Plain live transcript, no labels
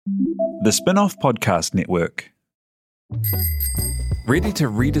The Spin-off Podcast Network. Ready to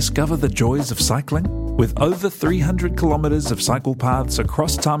rediscover the joys of cycling? With over 300 kilometres of cycle paths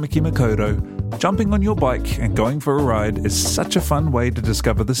across Tāmaki Makaurau, jumping on your bike and going for a ride is such a fun way to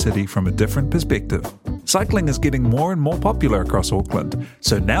discover the city from a different perspective. Cycling is getting more and more popular across Auckland,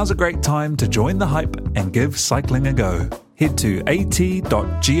 so now's a great time to join the hype and give cycling a go. Head to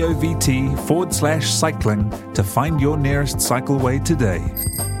at.govt/cycling to find your nearest cycleway today.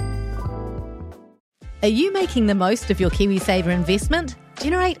 Are you making the most of your KiwiSaver investment?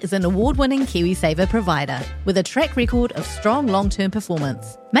 Generate is an award-winning KiwiSaver provider with a track record of strong long-term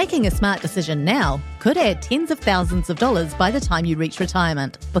performance. Making a smart decision now could add tens of thousands of dollars by the time you reach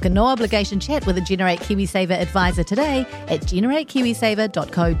retirement. Book a no-obligation chat with a Generate KiwiSaver advisor today at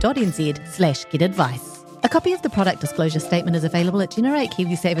generatekiwisaver.co.nz/get-advice. A copy of the product disclosure statement is available at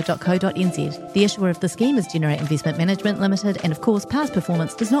generatekiwisaver.co.nz. The issuer of the scheme is Generate Investment Management Limited, and of course, past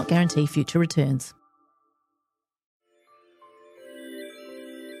performance does not guarantee future returns.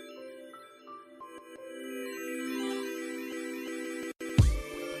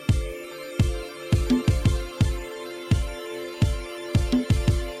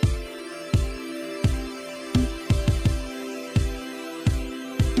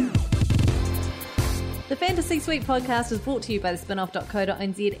 The Fantasy Suite podcast is brought to you by the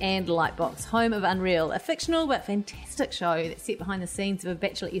spinoff.co.nz and Lightbox, home of Unreal, a fictional but fantastic show that's set behind the scenes of a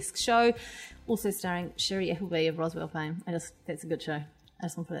Bachelor-esque show, also starring Shiri Appleby of Roswell fame. That's a good show. I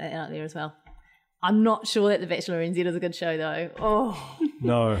just want to put that out there as well. I'm not sure that The Bachelor NZ is a good show though. Oh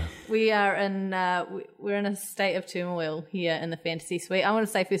no, we're in a state of turmoil here in the Fantasy Suite. I want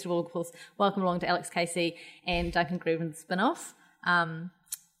to say first of all, of course, welcome along to Alex Casey and Duncan Grieven's spin-off.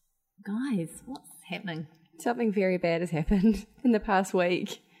 Guys, what's happening? Something very bad has happened in the past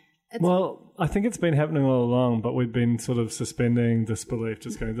week. Well, I think it's been happening all along, but we've been sort of suspending disbelief,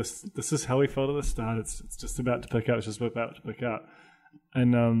 just going, this is how we felt at the start. It's just about to pick up. It's just about to pick up.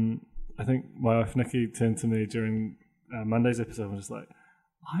 And I think my wife Nikki turned to me during Monday's episode and was just like,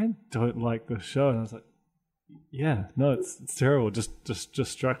 I don't like this show. And I was like, yeah, no, it's terrible. Just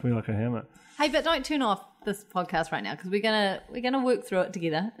struck me like a hammer. Hey, but don't turn off this podcast right now because we're gonna work through it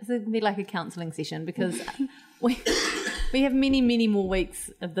together. It's gonna be like a counselling session because we have many more weeks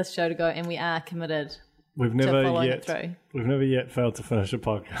of this show to go, and we are committed. We've never yet failed to finish a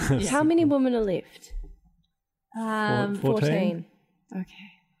podcast. Yeah. How many women are left? 14.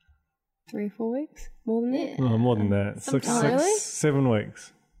 Okay, 3 or 4 weeks. More than that? Oh, more than that. Six, Really? 7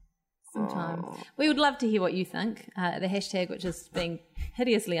 weeks. Sometime. We would love to hear what you think. The hashtag, which is being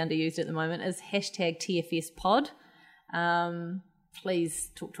hideously underused at the moment, is #TFSPod.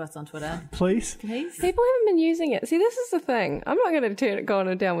 Please talk to us on Twitter. Please. People haven't been using it. See, this is the thing. I'm not going to go on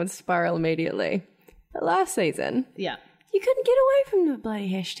a downward spiral immediately. But last season, yeah, you couldn't get away from the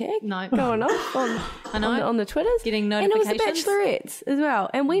bloody hashtag. No. Going off on the Twitters. Getting notifications. And it was the Bachelorettes as well.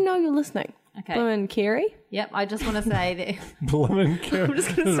 And we know you're listening. Okay. Bloomin' Kerry. Yep, I just want to say that. Bloomin' Kerry. I'm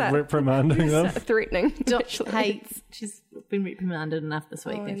just going to start reprimanding them. Threatening. Hates. She's been reprimanded enough this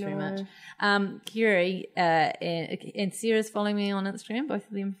week. Thanks very much. Kerry and Sarah's following me on Instagram, both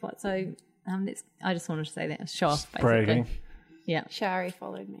of them. So I just wanted to say that. Show off, basically. Bragging. Yeah. Shari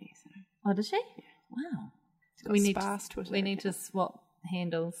followed me. So. Oh, did she? Wow. We need to swap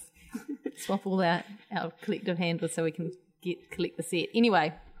handles. Swap all our collective handles so we can collect the set.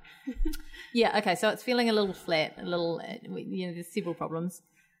 Anyway. Yeah, okay, so it's feeling a little flat, there's several problems.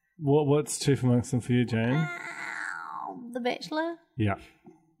 What's chief amongst them for you, Jane? The Bachelor? Yeah.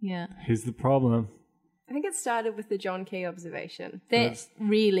 Here's the problem. I think it started with the John Key observation. That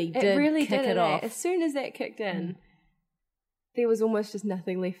really did kick it off. As soon as that kicked in, there was almost just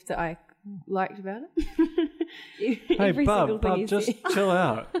nothing left that I liked about it. Hey, Bub, just chill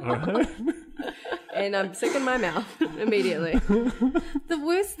out, all right? And I'm sick in my mouth immediately. The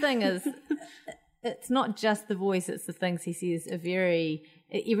worst thing is, it's not just the voice, it's the things he says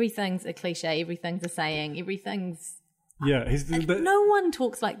everything's a cliche, everything's a saying, everything's... Yeah, no one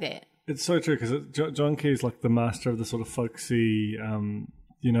talks like that. It's so true, because John Key is like the master of the sort of folksy,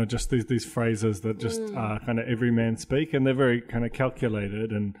 just these phrases that just are kind of everyman speak, and they're very kind of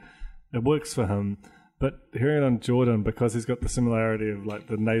calculated, and it works for him. But hearing it on Jordan, because he's got the similarity of like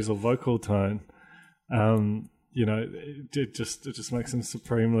the nasal vocal tone, it just makes him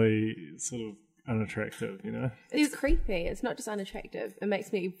supremely sort of unattractive, It's creepy. It's not just unattractive. It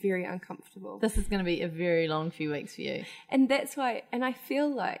makes me very uncomfortable. This is going to be a very long few weeks for you. And that's why, and I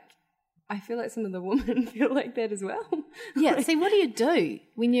feel like some of the women feel like that as well. Yeah, see, what do you do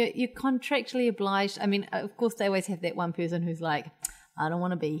when you're contractually obliged? I mean, of course, they always have that one person who's like, I don't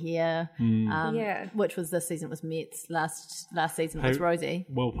want to be here. Yeah. Which was this season, it was Mets. Last season it was Rosie.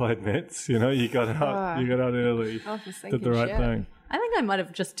 Well played, Mets. You got out. You got out early. I was just Did thinking the right shit. thing. I think I might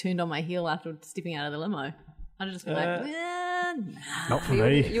have just turned on my heel after stepping out of the limo. I'd have just been like, nah. Not for You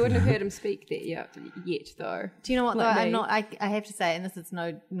me. wouldn't have heard him speak there yet, though. Do you know what? Though Like I'm me. not. I have to say, and this is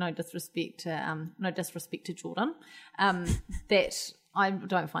no disrespect to Jordan, that I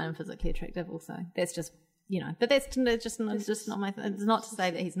don't find him physically attractive. Also, that's just but that's just not my. It's not to say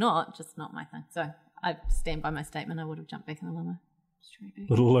that he's not, just not my thing. So I stand by my statement. I would have jumped back in the limo.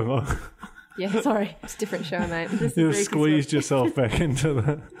 Little limo. Yeah, sorry. It's a different show, mate. You squeezed yourself back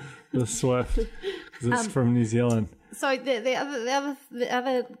into the Swift because it's from New Zealand. So the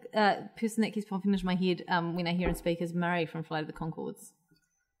other person that keeps popping into my head when I hear him speak is Murray from Flight of the Conchords.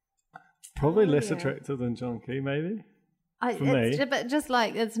 Probably less yeah. attractive than John Key, maybe. But just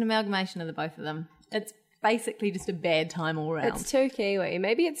like it's an amalgamation of the both of them. It's basically just a bad time all around. It's too Kiwi.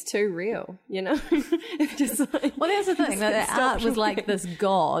 Maybe it's too real, It's just like... Well, that's the thing. That art was like this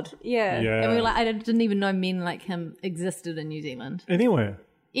god. Yeah. Yeah. And we were like, I didn't even know men like him existed in New Zealand. Anywhere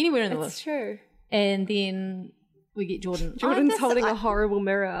Anywhere in the world. It's true. And then we get Jordan. Jordan's holding a horrible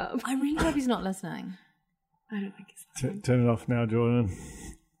mirror up. I really hope he's not listening. I don't think it's Turn it off now, Jordan.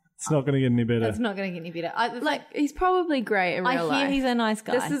 It's not going to get any better. It's not going to get any better. he's probably great in real I life. hear he's a nice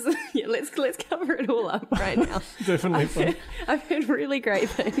guy. This is let's cover it all up right now. Definitely fun. I've heard really great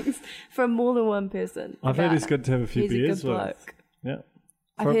things from more than one person. I've heard about it's good to have a few he's beers a good with. bloke. Yeah.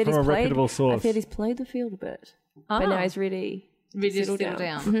 I've From heard a he's played, reputable source. I've heard he's played the field a bit, but now he's ready Ready to settle down.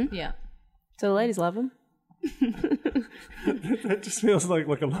 down. Yeah. So the ladies love him. That just feels like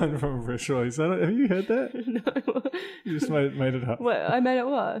a line from a fresh release. Have you heard that? No, You just made it up. what I made it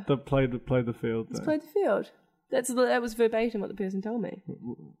what? The played the field. He's played the field. That was verbatim what the person told me.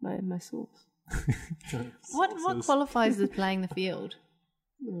 My source. What qualifies as playing the field?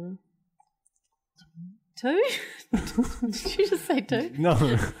 2? Did you just say 2?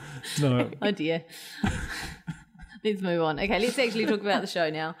 No. Oh dear. Let's move on. Okay, let's actually talk about the show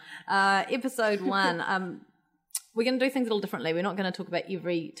now. Episode 1. We're going to do things a little differently. We're not going to talk about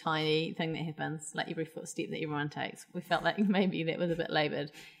every tiny thing that happens, like every footstep that everyone takes. We felt like maybe that was a bit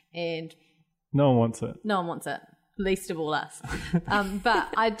laboured, and No one wants it. no one wants it, least of all us. But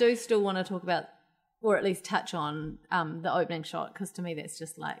I do still want to talk about, or at least touch on, the opening shot, because to me that's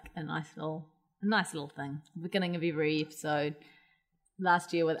just like a nice little thing. Beginning of every episode.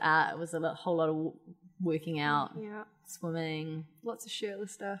 Last year with Art, it was a whole lot of working out, Yeah, swimming, lots of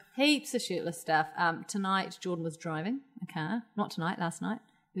shirtless stuff. heaps of shirtless stuff. Tonight, Jordan was driving a car. Not tonight, last night.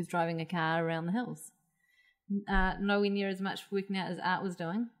 He was driving a car around the hills. Nowhere near as much working out as Art was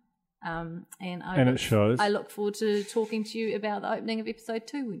doing. And It shows. I look forward to talking to you about the opening of episode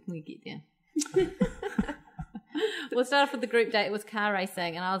 2 when we get there. We'll start off with the group date. It was car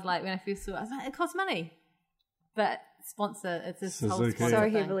racing, and I was like, when I first saw it, I was like, it costs money. But sponsor, it's this whole Suzuki. sponsor So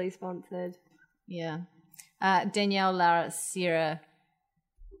thing. heavily sponsored. Yeah. Danielle, Lara, Sarah,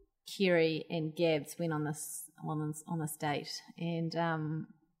 Kerry, and Gabs went on this date, and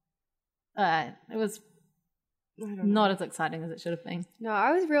it was not as exciting as it should have been. No,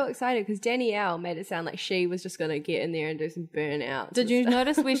 I was real excited because Danielle made it sound like she was just going to get in there and do some burnouts. Did you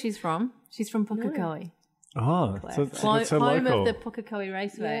notice where she's from? She's from Pukekohe, Oh, so it's so home local. of the Pukekohe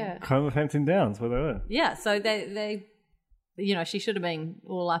Raceway. Yeah. Home of Hampton Downs, where they were. Yeah, so they she should have been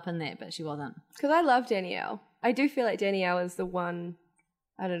all up in that, but she wasn't. Because I love Danielle. I do feel like Danielle is the one,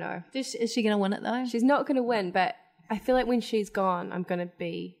 I don't know. Is she going to win it though? She's not going to win, but I feel like when she's gone, I'm going to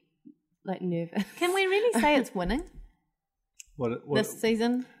be like nervous. Can we really say it's winning What this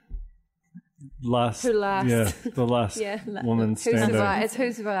season? last? Who last? Yeah, the last Yeah. woman Who standing. survives? It's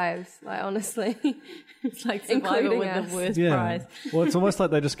who survives, like honestly. It's like Survivor Including with us. the worst Yeah. prize. Well, it's almost like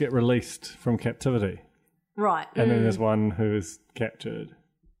they just get released from captivity, Right. and then there's one who is captured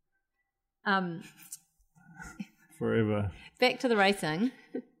forever. Back to the racing.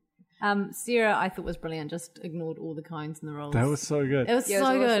 Sarah, I thought was brilliant. Just ignored all the cones and the rules. That was so good. It was Yeah, it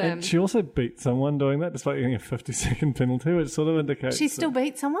so was good. awesome. She also beat someone doing that, despite getting a 50-second penalty, which sort of indicates She still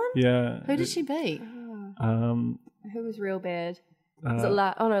beat someone? Yeah. Who did she beat? Who was real bad? Was it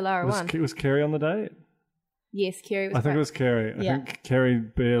Lara won. Was Kerry on the date? Yes, Kerry was I think great. it was Kerry. I Yeah. think Kerry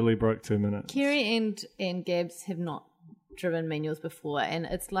barely broke 2 minutes. Kerry and Gabs have not driven manuals before, and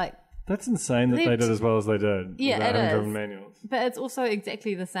it's like, That's insane that they did as well as they did. Yeah, without it having is. driven manuals. but it's also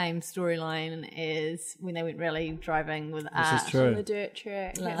exactly the same storyline as when they went rally driving with Art. This is true. On the dirt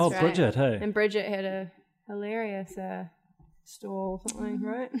track. Oh, that's Oh, right. Bridget, hey. And Bridget had a hilarious store or something,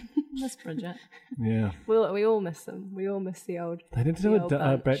 right? Miss Bridget. Yeah. We all miss them. We all miss the old. They need to the do old a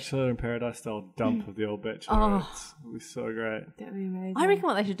bunch. Bachelor in Paradise style dump of the old Bachelor. Oh. It would be so great. That'd be amazing. I reckon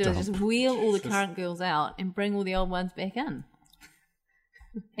what they should do is just wheel all the Just- current girls out and bring all the old ones back in.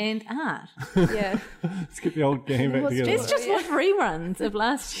 And art. Yeah. Let's get the old game back Let's together. Let's just watch reruns of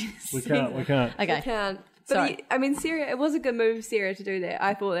last year's We can't. season. Okay. I can't. But Sorry. I mean, Sarah, it was a good move, Sarah, to do that.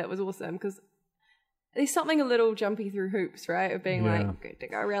 I thought that was awesome because there's something a little jumpy through hoops, right? Of being Yeah. like, "Good to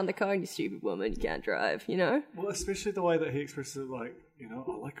go around the cone, you stupid woman, you can't drive, you know? Well, especially the way that he expresses it, like, you know,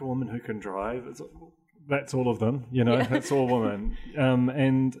 I like a woman who can drive. It's like, that's all of them, you know, that's all women.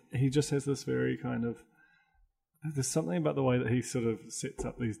 And he just has this very kind of, there's something about the way that he sort of sets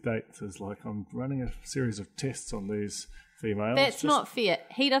up these dates as like, I'm running a series of tests on these females. That's Just- not fair.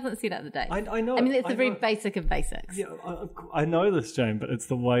 He doesn't set up the date. I know. I mean, that's I the very know. basic of basics. Yeah, I know this, Jane, but it's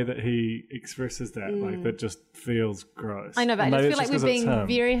the way that he expresses that, like, that just feels gross. I know, but And I just maybe feel like it's just we're 'cause it's being him.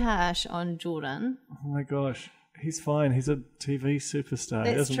 very harsh on Jordan. Oh my gosh, he's fine. He's a TV superstar.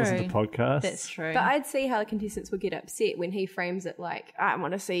 He That's doesn't listen to true. podcasts. That's true. But I'd see how the contestants would get upset when he frames it like, I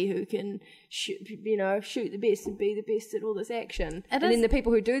want to see who can shoot the best and be the best at all this action. And is- then the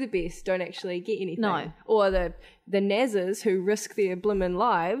people who do the best don't actually get anything. No. Or the Nazzers who risk their blimmin'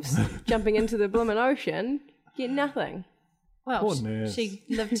 lives jumping into the blimmin' ocean get nothing. well, Poor Naz. she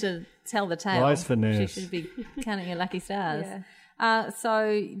lived to tell the tale. Rise for She Naz. should be counting her lucky stars. Yeah.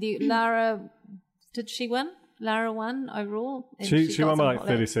 So Lara, did she win? Lara won overall. And She got won some by like hot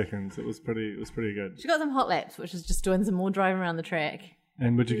 30 laps. seconds. It was pretty good. She got some hot laps, which is just doing some more driving around the track.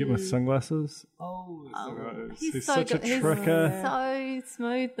 And would you get my sunglasses? Oh, he's so such a good. He's tricker. so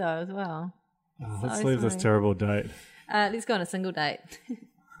smooth though as well. Oh, let's so leave this smooth. terrible date. Let's go on a single date.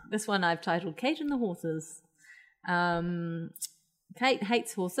 This one I've titled Kate and the Horses. Kate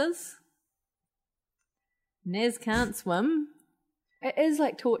hates horses. Nez can't swim. It is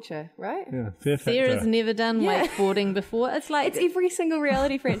like torture, right? Yeah, fair Sarah's factor. never done Yeah. wakeboarding before. It's like It's every single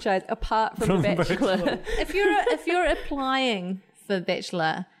reality franchise apart from The Bachelor. if you're applying for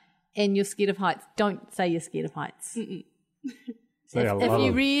Bachelor and you're scared of heights, don't say you're scared of heights. Say I love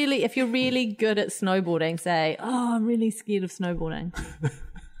him. If you're really good at snowboarding, say, "Oh, I'm really scared of snowboarding,"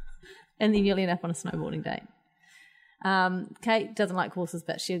 and then you'll end up on a snowboarding date. Kate doesn't like horses,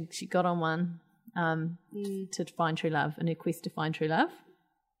 but she got on one to find true love in her quest to find true love.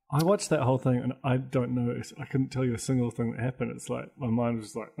 I watched that whole thing and I don't know. I couldn't tell you a single thing that happened. It's like my mind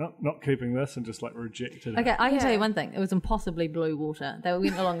was like, no, not keeping this, and just like rejected it. Okay, I can tell Yeah. you one thing: it was impossibly blue water. They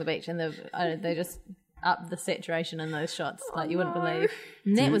went along the beach and they just upped the saturation in those shots like you wouldn't believe.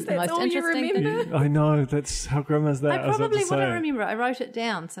 And that was the That's most all you interesting thing. remember? I know. That's how grim is that? I was about probably to say. wouldn't remember it. I wrote it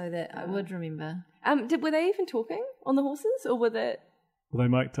down so that I would remember. Were they even talking on the horses, or were they? Were they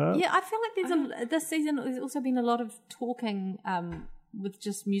mic'd up? Yeah, I feel like this season there's also been a lot of talking with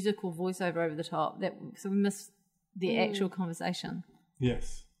just musical voiceover over the top. So we miss the actual conversation.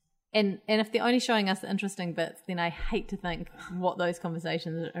 Yes. And if they're only showing us the interesting bits, then I hate to think what those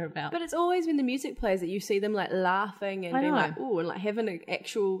conversations are about. But it's always when the music plays that you see them like laughing and I being know. like, ooh, and like having an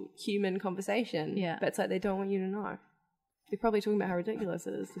actual human conversation. Yeah. But it's like they don't want you to know. They're probably talking about how ridiculous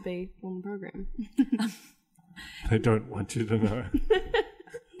it is to be on the program. They don't want you to know.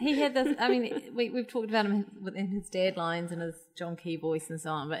 He had this. I mean, we've talked about him within his dad lines and his John Key voice and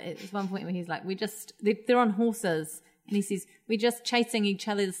so on. But it's one point where he's like, they're on horses, and he says, "We're just chasing each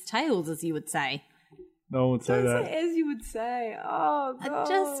other's tails," as you would say. No one would say Don't that. say as you would say. Oh, God. I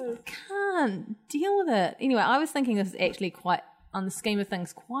just can't deal with it. Anyway, I was thinking this is actually quite, on the scheme of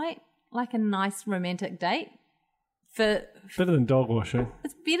things, quite like a nice romantic date. Better than dog washing.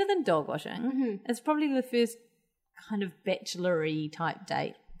 It's better than dog washing. It's probably the first kind of bachelor-y type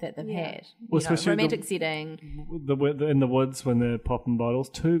date that they've had. Well, You know, especially romantic the- setting. In the woods when they're popping bottles.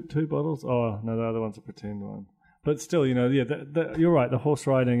 Two bottles? Oh, no, the other one's a pretend one. But still, you know, yeah, you're right. The horse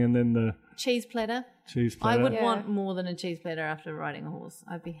riding and then the Cheese platter. cheese I platter. would Yeah. want more than a cheese platter after riding a horse.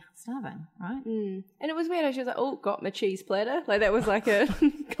 I'd be starving, right? And it was weird. She was like, oh, got my cheese platter. Like, that was like a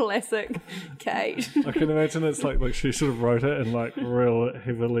classic Kate. I can imagine it's like she sort of wrote it in like real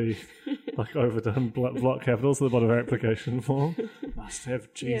heavily like overdone block capitals at the bottom of her application form. Must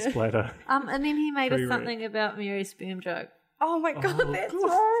have cheese platter. And then he made us Pre-read. something about Mary's sperm joke. Oh, my God, that's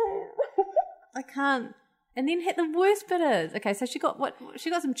right. I can't. And then hit the worst bit is, okay, so she got what? She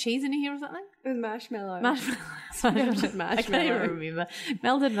got some cheese in her hair or something? It was marshmallow. Marshmallow. Melted I can't even marshmallow. remember.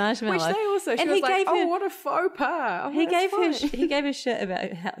 Melted marshmallow. Which they also, she and was he like, gave oh, her, what a faux pas. Oh, he that's gave her fine. he gave her shit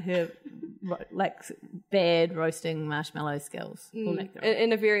about her like bad roasting marshmallow skills. We'll make that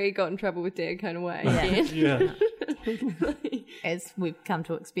in a very got in trouble with dad kind of way. Yeah. Yeah. as we've come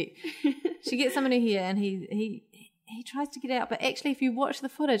to expect. She gets some in her hair, and he he tries to get out, but actually, if you watch the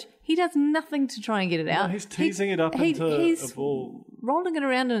footage, he does nothing to try and get it out. No, he's teasing it up into he's a ball. rolling it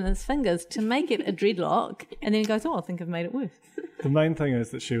around in his fingers to make it a dreadlock, and then he goes, "Oh, I think I've made it worse." The main thing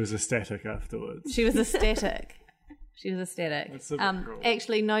is that she was ecstatic afterwards. She was ecstatic. That's a bit cruel.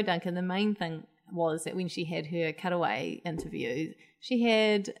 Actually, no, Duncan. The main thing was that when she had her cutaway interview, she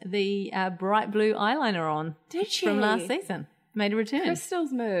had the bright blue eyeliner on. Did she? From last season. Made a return.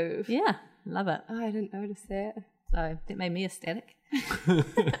 Crystal's move. Yeah, love it. Oh, I didn't notice that. So that made me ecstatic.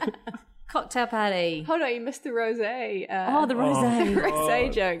 Cocktail party. Hold on, you missed the rosé. The rosé.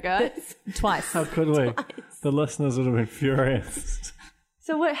 Rosé joke, guys. Twice. How could we? The listeners would have been furious.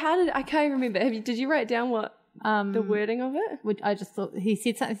 So what? How did I can't remember? Did you write down what the wording of it? I just thought he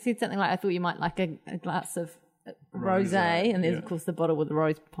said something like, "I thought you might like a glass of rosé," and there's of course the bottle with the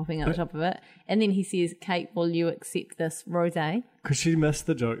rose popping out the top of it. And then he says, "Kate, will you accept this rosé?" Because she missed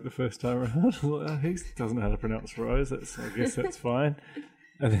the joke the first time around. He doesn't know how to pronounce rose. I guess that's fine.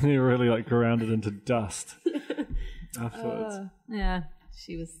 And then he really ground it into dust afterwards. Yeah,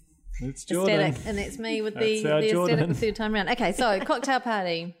 she was It's Jordan. aesthetic, and that's me with That's the our aesthetic Jordan. the third time around. Okay, so cocktail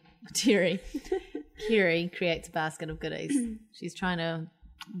party. Kerry creates a basket of goodies. She's trying to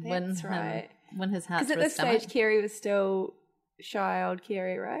win That's right. win his heart. Because at this stage, Kerry was still shy old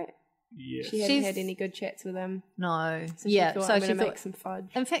Kerry, right? Yes. She hadn't had any good chats with him. No, So yeah. she thought, So I'm she going to make thought. some fudge.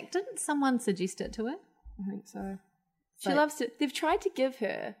 In fact, didn't someone suggest it to her? I think so. She But- loves to. They've tried to give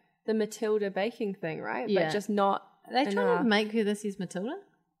her the Matilda baking thing, right? Yeah. But just not. Are they trying enough. to make her this is Matilda?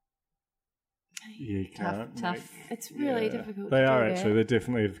 You can't. Tough. It's really difficult. They to are do actually. That. They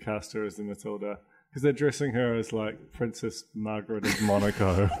definitely have cast her as the Matilda. Because they're dressing her as Princess Margaret of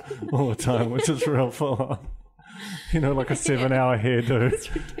Monaco all the time, which is real full on. Like a 7-hour hairdo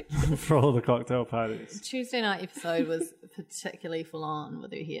for all the cocktail parties. The Tuesday night episode was particularly full on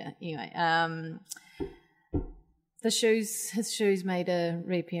with her hair. Anyway, his shoes made a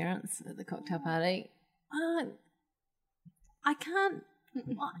reappearance at the cocktail party. I can't.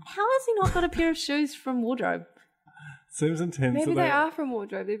 How has he not got a pair of shoes from wardrobe? Seems intense. Maybe that they are from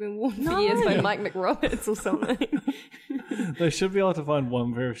wardrobe. They've been worn for years by Mike McRoberts or something. They should be able to find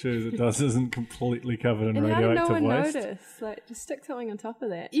one pair of shoes that isn't completely covered in And how did no radioactive one waste. notice? Just stick something on top of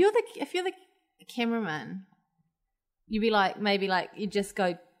that. If you're the cameraman, you'd be you just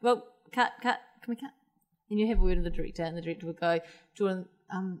go, well, cut, can we cut? And you have a word with the director, and the director would go, Jordan,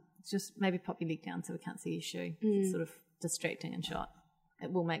 just maybe pop your leg down so we can't see your shoe. It's sort of distracting in shot.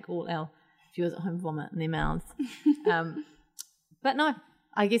 It will make all our viewers at home vomit in their mouths. But no,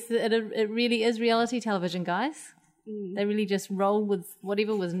 I guess it really is reality television, guys. They really just roll with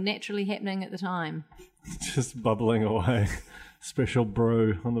whatever was naturally happening at the time. Just bubbling away. Special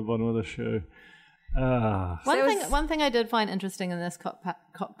brew on the bottom of the shoe. One thing I did find interesting in this cock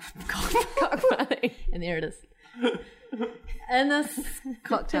party, and there it is, in this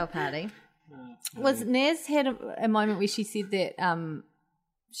cocktail party, was Naz had a moment where she said that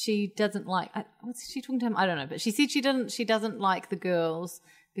she doesn't like. What's she talking to him? I don't know, but she said she doesn't like the girls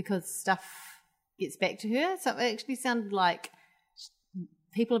because stuff gets back to her. So it actually sounded like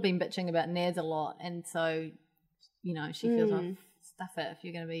people have been bitching about Naz a lot, and so she feels like, stuff it. If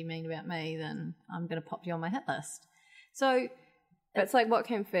you're going to be mean about me, then I'm going to pop you on my hit list. So It's like what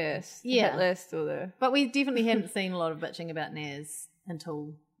came first? The hit list or the... But we definitely hadn't seen a lot of bitching about Naz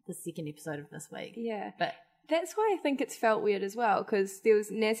until the second episode of this week. Yeah. But that's why I think it's felt weird as well, because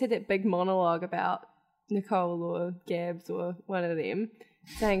Naz had that big monologue about Nicole or Gabs or one of them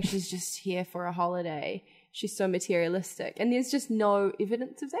saying she's just here for a holiday. She's so materialistic. And there's just no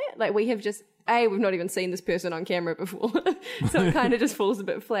evidence of that. We have just... we've not even seen this person on camera before. So it kind of just falls a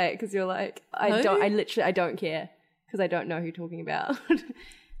bit flat because you're like, I don't care because I don't know who you're talking about.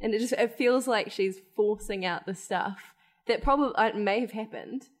 And it feels like she's forcing out the stuff that probably may have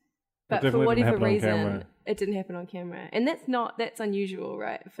happened, but for whatever reason, it didn't happen on camera. And that's unusual,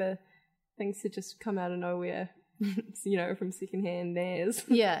 right? For things to just come out of nowhere, from secondhand Naz.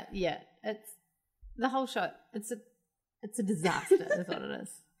 yeah. It's the whole show. It's a disaster is what it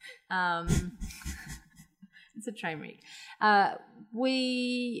is. It's a train wreck.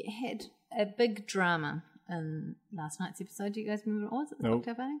 We had a big drama in last night's episode. Do you guys remember what it was at the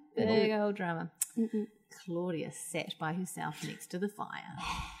cocktail party? Big old drama. Claudia sat by herself next to the fire.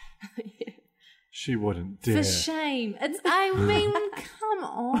 She wouldn't dare. For shame. Come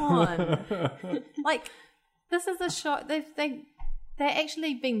on. This is a show. They're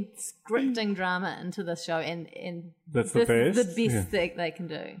actually been scripting drama into this show, and that's this the best. is the best thing they can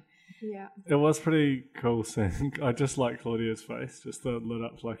do. Yeah. It was pretty cool seeing. I just like Claudia's face, just lit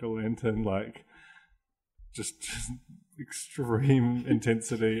up like a lantern, just extreme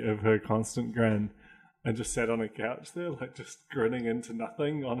intensity of her constant grin. and just sat on a couch there, like just grinning into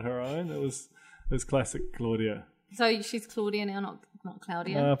nothing on her own. It was classic Claudia. So she's Claudia now, not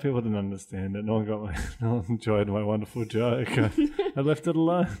Claudia. People didn't understand it. No one enjoyed my wonderful joke. I left it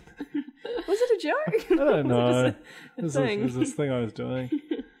alone. Was it a joke? I don't know. It was thing? this thing I was doing.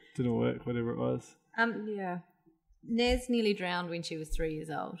 Didn't work, whatever it was. Yeah. Naz nearly drowned when she was 3 years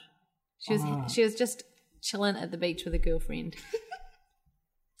old. She was just chilling at the beach with a girlfriend.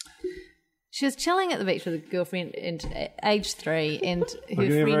 She was chilling at the beach with a girlfriend at age 3, and her Like a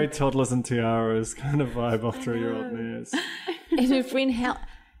friend, very toddlers and tiaras kind of vibe off 3-year-old Naz. and her friend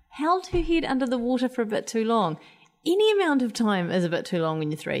held her head under the water for a bit too long. Any amount of time is a bit too long when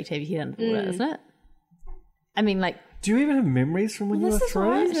you're 3 to have your head under the water, isn't it? I mean, like, Do you even have memories from when you were This is what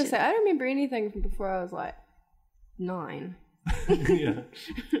I was 3? going to say. I don't remember anything from before I was like 9. Yeah.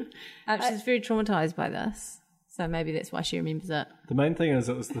 she's very traumatized by this, so maybe that's why she remembers it. The main thing is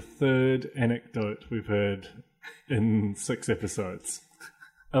it was the 3rd anecdote we've heard in 6 episodes.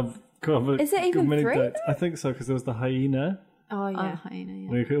 Is it even 3 dates. I think so, because there was the hyena. Oh, yeah. Oh, hyena, yeah.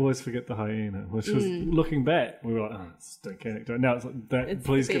 We could always forget the hyena, which was, looking back, we were like, oh, it's a stink anecdote. Now it's like, It's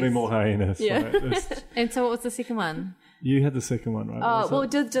please the give me best. more hyenas. Yeah. Like, it's- And so what was the second one? you had the second one, right? Oh, Was well,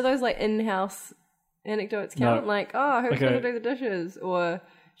 it? do those like in-house anecdotes count? No. Like, oh, who's Okay. going to do the dishes? Or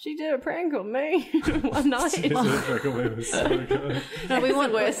she did a prank on me one night. It was so good. No, we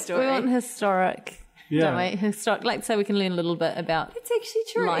want worst story. We want historic. Yeah. Don't we? Historic, like, so we can learn a little bit about. It's actually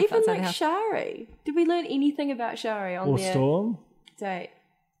true. Life Even outside like the house. Shari. Did we learn anything about Shari on Or their Storm. date?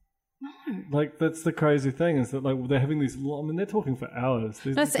 Like, that's the crazy thing, is that, like, they're having these long, I mean, they're talking for hours.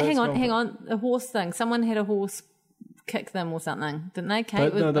 These No, dates hang go on, for- the horse thing. Someone had a horse kick them or something, didn't they?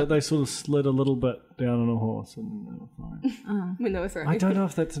 Kate They sort of slid a little bit down on a horse and they were fine. When they were throwing. I don't know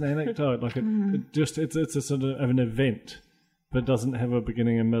if that's an anecdote. Like, it's a sort of an event, but it doesn't have a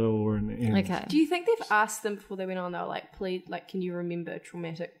beginning, a middle, or an end. Okay. Do you think they've asked them before they went on? They were like, "Please, like, can you remember a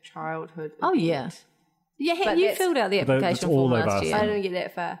traumatic childhood?" Oh event?" yeah. Yeah, But you that's- filled out the But that's application all form they've last asked year. I didn't get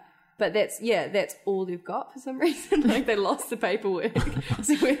that far. But that's all they've got for some reason. Like they lost the paperwork,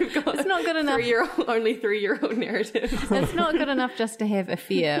 so we've got It's not good enough. only 3-year-old narrative. It's not good enough just to have a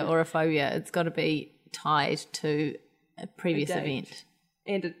fear or a phobia. It's got to be tied to a previous date. event.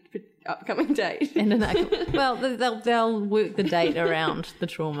 And an upcoming date. And well, they'll work the date around the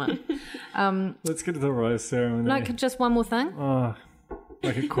trauma. Let's get to the rose ceremony. Like, just one more thing. Oh,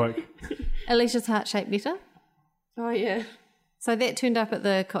 like a quote. Alicia's heart-shaped letter. Oh yeah. So that turned up at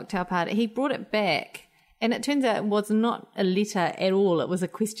the cocktail party. He brought it back, and it turns out it was not a letter at all. It was a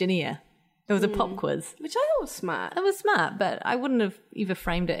questionnaire. It was a pop quiz. Which I thought was smart. It was smart, but I wouldn't have ever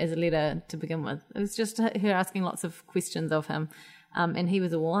framed it as a letter to begin with. It was just her asking lots of questions of him, and he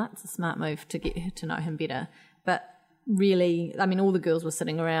was all, it's a smart move to get her to know him better. But really, I mean, all the girls were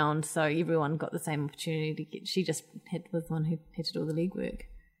sitting around, so everyone got the same opportunity to get. She just was the one who had to do all the legwork.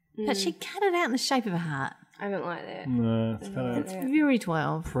 But she cut it out in the shape of a heart. I don't like that. No, it's kind of Very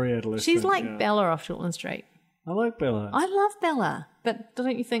 12. pre-adolescent. She's like yeah. Bella off Shortland Street. I like Bella. I love Bella, but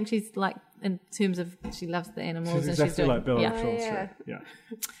don't you think she's like, in terms of she loves the animals She's and exactly she's doing, like Bella yeah. from yeah. Street.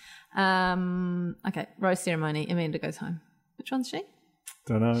 Yeah. Okay, rose ceremony. Amanda goes home. Which one's she?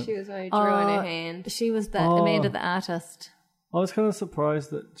 Don't know. She was only drawing her hand. She was the Oh. Amanda the artist. I was kind of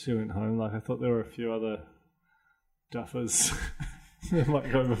surprised that she went home. Like, I thought there were a few other duffers that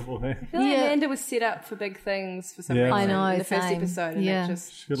might go beforehand. I feel like Yeah. Amanda was set up for big things for some Yeah. reason I know, in the first same. episode, and Yeah. it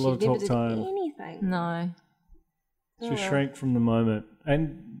just She got a lot of never talk did time. anything. No. She shrank from the moment,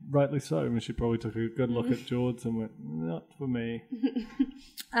 and rightly so. I mean, she probably took a good look at George and went, "Not for me."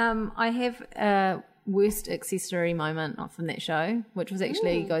 I have a worst accessory moment from that show, which was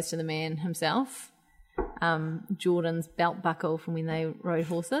actually goes to the man himself. Jordan's belt buckle from when they rode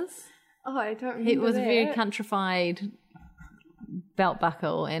horses. Oh, I don't remember It was that. a very countrified belt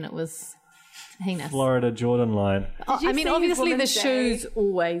buckle, and it was heinous. Florida Jordan line. Oh, you I mean, see his obviously the Women's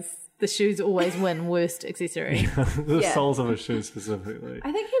shoes always win worst accessory. The Yeah. soles of a shoe specifically.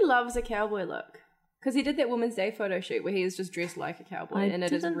 I think he loves a cowboy look. Because he did that Women's Day photo shoot where he is just dressed like a cowboy, I and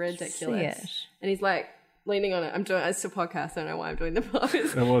it is didn't ridiculous. see it. And he's like leaning on it. It's a podcast. I don't know why I'm doing the pose.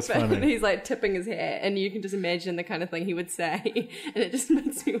 It was but funny. He's like tipping his hair, and you can just imagine the kind of thing he would say, and it just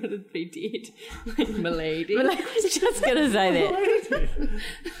makes me want to be dead, like "milady." But I was just gonna say that.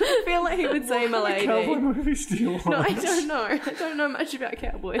 I feel like he would say "milady." Cowboy movies do you watch? No, I don't know. I don't know much about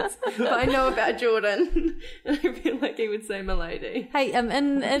cowboys, but I know about Jordan, and I feel like he would say "milady." Hey,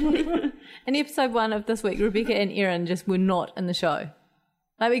 in episode 1 of this week, Rebecca and Erin just were not in the show.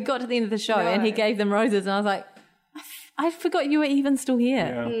 Like, we got to the end of the show, and he No. gave them roses, and I was like, I forgot you were even still here.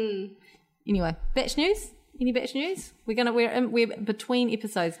 Yeah. Anyway, batch news. Any batch news? We're between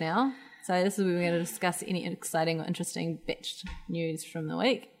episodes now. So this is where we're going to discuss any exciting or interesting bitch news from the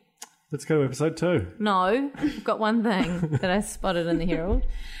week. Let's go to episode 2. No, I've got one thing that I spotted in the Herald.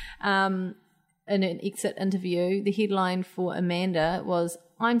 In an exit interview, the headline for Amanda was,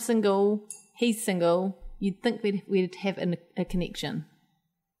 "I'm single, he's single. You'd think we'd have a connection."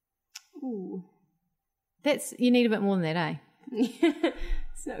 Ooh. You need a bit more than that, eh?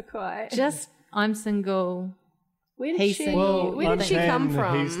 It's not quite. Just, I'm single. Where did he's she, single. where did she come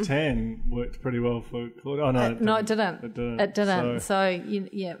from? He's 10 worked pretty well for Claudia. Oh, no. No, it didn't. It didn't. So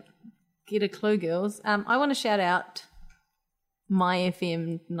get a clue, girls. I want to shout out My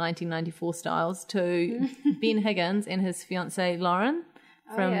FM 1994 styles to Ben Higgins and his fiancée Lauren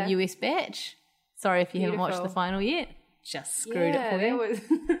from US Batch. Sorry if you haven't watched the final yet. Just screwed it for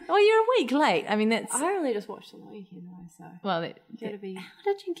you. Oh, you're a week late. I mean, that's... I only just watched on the weekend though, so... Well, how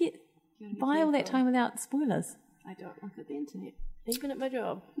did you get by all that time without spoilers? I don't look at the internet, even at my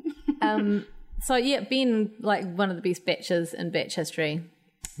job. So, yeah, Ben, like one of the best batches in Batch history.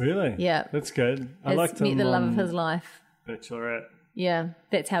 Really? Yeah. That's good. I liked him. Met the love of his life. Bachelorette. Yeah,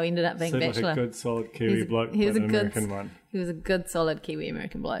 that's how he ended up being Seemed Bachelor. like a good, solid Kiwi bloke, he was but a an good American one. He was a good, solid Kiwi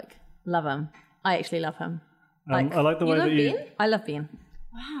American bloke. Love him. I actually love him. I like the way that you... Ben? I love Ben.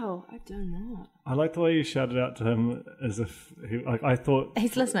 Wow, I don't know. I like the way you shouted out to him as if I thought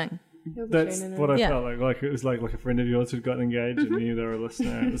He's listening. that's what I felt like. Like it was like a friend of yours who'd gotten engaged and knew they were a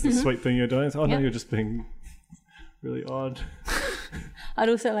listener. It was the sweet thing you're doing. It's, no, you're just being really odd. I'd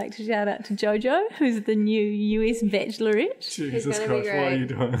also like to shout out to Jojo, who's the new US Bachelorette. Jesus gonna Christ, be what are you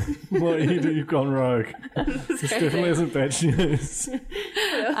doing? What are you doing? You've gone rogue. This definitely isn't bad news.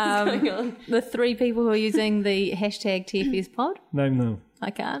 The 3 people who are using the hashtag TFS pod. Name them.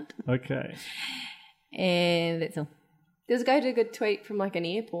 I can't. Okay. And that's all. There's a guy who did a good tweet from like an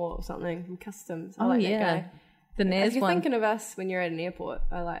airport or something from customs. I like that guy. The If Naz you're one. thinking of us when you're at an airport,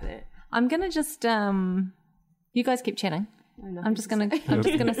 I like that. I'm gonna just you guys keep chatting. I'm just gonna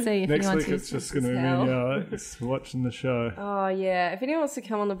see if Next anyone's week it's just going to be me and Alex watching the show. Oh yeah, if anyone wants to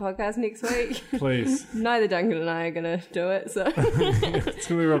come on the podcast next week, Please. neither Duncan and I are going to do it, so It's going to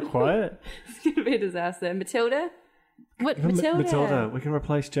be real quiet. it's going to be a disaster. Matilda? What? Matilda. We can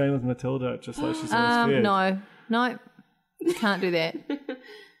replace Jane with Matilda just like she's always feared. No, can't do that.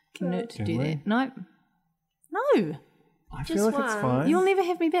 Cannot Can do we? that. No. I feel like it's one. fine. You'll never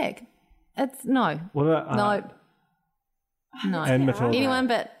have me back. It's no. What about No. and Matilda?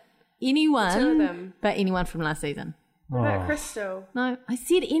 Anyone Two of them. but anyone from last season. What about Crystal? No, I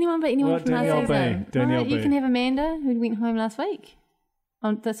said anyone but anyone What from about last Danielle season. B? Danielle You B? can have Amanda, who went home last week.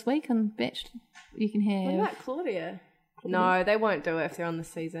 This week on Batch, you can What have, about Claudia? No, they won't do it if they're on the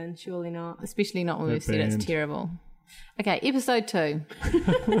season. Surely not. especially not when They're we've said it's banned. terrible. Okay, episode 2.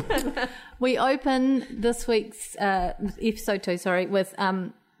 We open this week's episode 2. Sorry, with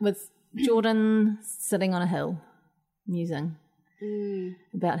Jordan sitting on a hill, musing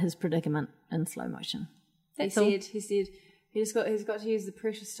about his predicament in slow motion. He That's all. said he's got to use the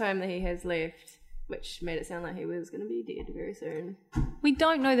precious time that he has left, which made it sound like he was going to be dead very soon. We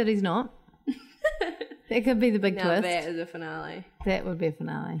don't know that he's not. That could be the big Now twist. that is a finale. That would be a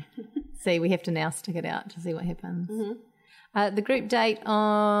finale. See, we have to now stick it out to see what happens. The group date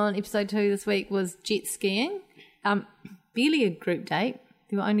on episode 2 this week was jet skiing. Barely a group date.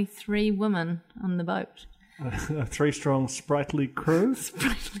 There were only 3 women on the boat. A 3-strong sprightly crew.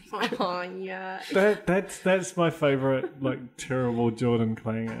 Oh yeah. That's my favourite, like, terrible Jordan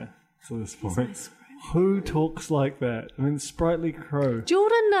clanger to this point. Who talks like that? I mean, sprightly crew.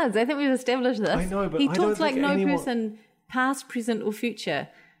 Jordan does. I think we've established this. I know, but he I don't talks like think no anyone- person, past, present, or future.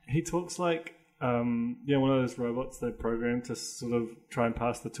 He talks like, one of those robots they programmed to sort of try and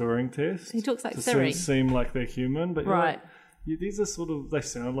pass the Turing test. He talks like to Siri. seem like they're human, but you're Right. like, these are sort of, they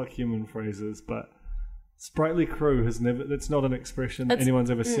sound like human phrases, but sprightly crew has never, that's not an expression that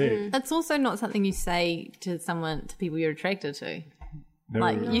anyone's ever said. It's also not something you say to people you're attracted to. No.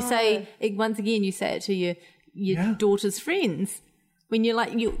 Like you say once again, you say it to your Yeah. daughter's friends when you're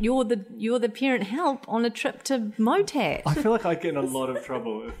like you're the parent help on a trip to Motat. I feel like I get in a lot of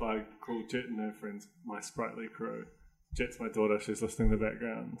trouble if I call Jet and her friends my sprightly crew. Jet's my daughter, she's listening to the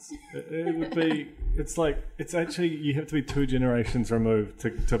backgrounds. It would be, it's like, it's actually, you have to be 2 generations removed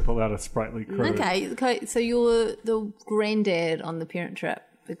to pull out a sprightly crew. Okay, so you're the granddad on the parent trip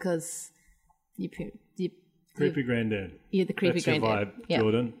because Creepy granddad. you're the creepy That's your granddad. vibe, Yeah.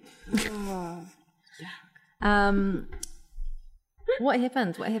 Jordan. What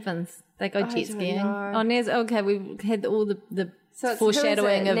happens? They go jet don't skiing. know. Oh, Naz. Okay, we've had all the So it's-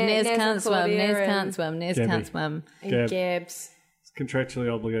 foreshadowing who is of it? Naz Naz can't and swim. Claudia Naz and can't swim. Naz Gabby. can't swim. And Gab. Gabs. It's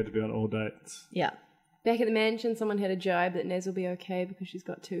contractually obligated to be on all dates. Yeah. Back at the mansion, someone had a jibe that Naz will be okay because she's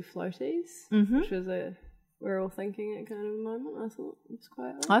got 2 floaties, which was we're all thinking it kind of a moment. I thought it was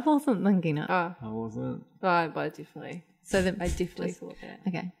quite I wasn't thinking it. I wasn't. But I definitely. So then I definitely thought that.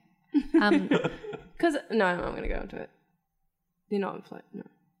 Okay. Because, no, I'm going to go into it. They're not on float, no.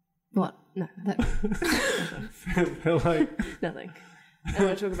 What? No. Feel like Nothing. I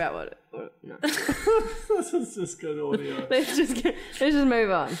want to talk about no. this is just good audio. Let's just move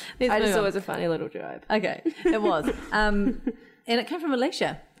on. I just move thought it on. was a funny little jibe. Okay, it was. And it came from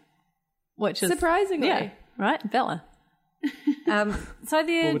Alicia, which is... Surprisingly. Yeah, right? Bella. So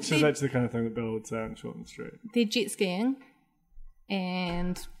Which is actually the kind of thing that Bella would say on Short and Street. they're jet skiing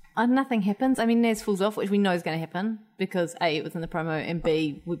and nothing happens. I mean, Naz falls off, which we know is going to happen because A, it was in the promo, and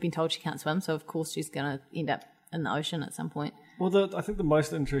B, we've been told she can't swim, so of course she's going to end up in the ocean at some point. Well, I think the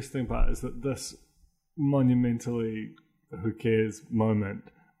most interesting part is that this monumentally who cares moment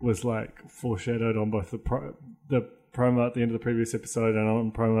was like foreshadowed on both the promo at the end of the previous episode and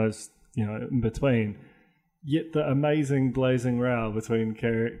on promos, in between. Yet the amazing blazing row between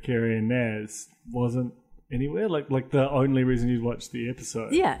Kerry and Naz wasn't anywhere. Like the only reason you'd watch the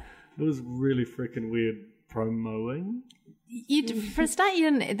episode. Yeah. It was really freaking weird promoing. For a start,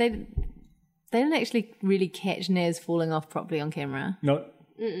 they didn't actually really catch Naz falling off properly on camera. No.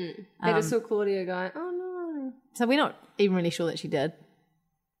 They just saw Claudia going, oh no. So we're not even really sure that she did.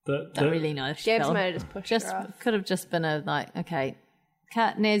 Don't really know if she Gabs fell. might have just pushed her off. Could have just been okay,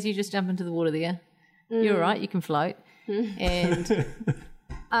 cut, Naz, you just jump into the water there. You're all right, you can float. And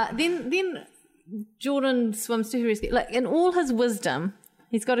then Jordan swims to her rescue. Like, in all his wisdom,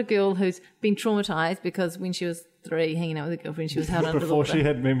 he's got a girl who's been traumatised because when she was 3, hanging out with a girlfriend, she was held under the Before water. she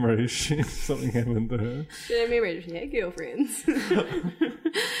had memories, something happened to her. She had memory, she had girlfriends.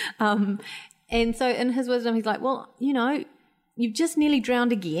 And so in his wisdom, he's like, well, you've just nearly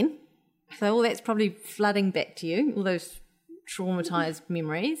drowned again. So all that's probably flooding back to you, all those traumatised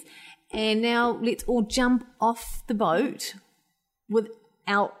memories. And now let's all jump off the boat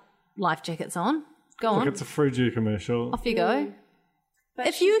without life jackets on. Go Look, on. it's a Fruju commercial. Off you go. But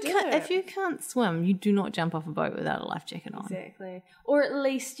If she you did. can't swim, you do not jump off a boat without a life jacket on. Exactly. Or at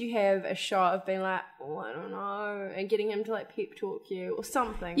least you have a shot of being like, oh, I don't know, and getting him to like pep talk you or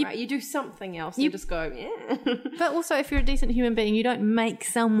something, right? You do something else and just go, yeah. But also, if you're a decent human being, you don't make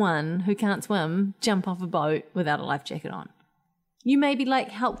someone who can't swim jump off a boat without a life jacket on. You maybe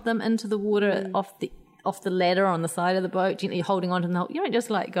help them into the water off the ladder on the side of the boat, gently holding onto the whole. You don't just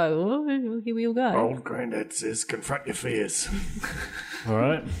go, oh, here we all go. Old Grandad says, confront your fears. All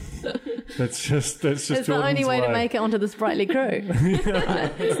right, that's just. It's the Jordan's only way to make it onto the Sprightly crew.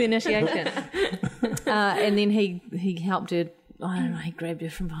 It's the initiation. And then he helped her. I don't know. He grabbed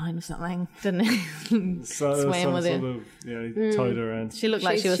her from behind or something, didn't he? Swam with her. He towed her in. She looked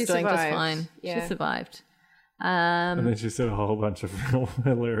like she was She doing just survived. fine. Yeah. She survived. And then she said a whole bunch of real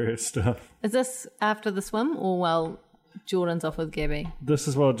hilarious stuff. Is this after the swim or while Jordan's off with Gabby? This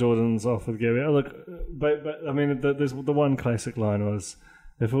is while Jordan's off with Gabby. Oh, look, but I mean, there's the one classic line was,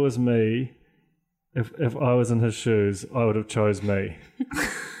 if it was me, if I was in his shoes, I would have chose me.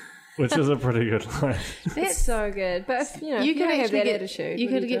 Which is a pretty good line. That's so good. But if, you could have that attitude. You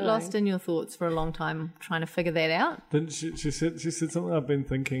what are could get doing? lost in your thoughts for a long time trying to figure that out. Didn't she said something I've been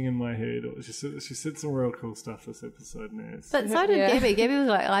thinking in my head. Or she said some real cool stuff this episode, Naz. But so did Yeah. Gabby. Gabby was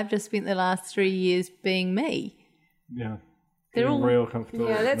like, I've just spent the last 3 years being me. Yeah. They're Getting all- real comfortable.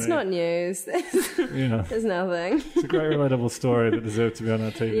 Yeah, with that's me. not news. There's nothing. It's a great relatable story that deserved to be on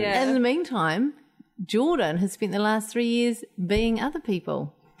our TV. Yeah. In the meantime, Jordan has spent the last 3 years being other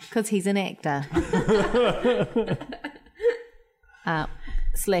people because he's an actor.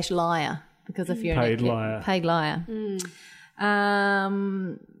 / liar. Because if you're Paid an actor, liar. paid liar.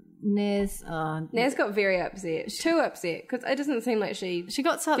 Naz, Naz got very upset. Too upset. Because it doesn't seem like she she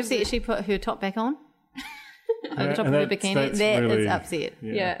got so upset she put her top back on over the top And of her that's bikini. That is really- upset.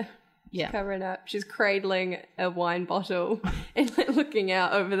 Yeah. Yeah. Covering up. She's cradling a wine bottle and looking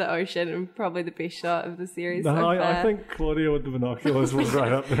out over the ocean, and probably the best shot of the series. No, so I far. think Claudia with the binoculars was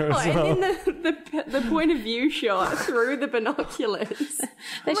right up there Oh, as well. and then the point of view shot through the binoculars.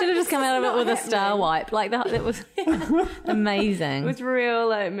 They should have just come out of it not with a star happening. wipe. That was amazing. It was real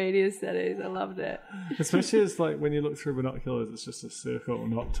media studies. I loved it. Especially as when you look through binoculars, it's just a circle,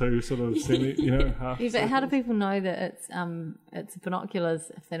 not two sort of semi, half. Yeah, but how do people know that it's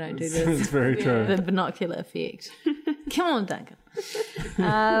binoculars if they don't do this? It's very true. The binocular effect. Come on, Duncan.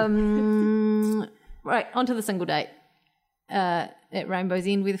 Right, on to the single date. At Rainbow's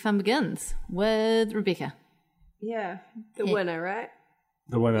End, where the fun begins with Rebecca. Yeah. The winner, right?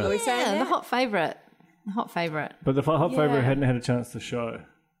 The winner. we saying Yeah, the that? hot favourite. The hot favourite. But the hot favourite Yeah. hadn't had a chance to show.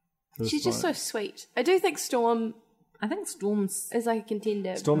 She's just so sweet. I do think Storm I think Storm's is like a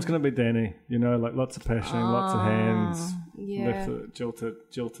contender. Storm's going to be Danny, like lots of passion, lots of hands. Yeah.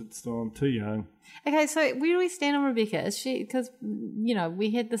 Jilted Storm, too young. Okay, so where do we stand on Rebecca? Is she, because,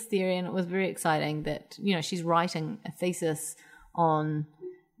 we had this theory and it was very exciting that, she's writing a thesis on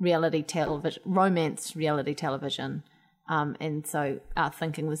reality television, romance reality television. And so our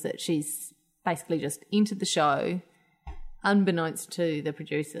thinking was that she's basically just entered the show, unbeknownst to the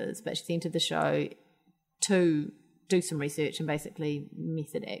producers, but she's entered the show to do some research and basically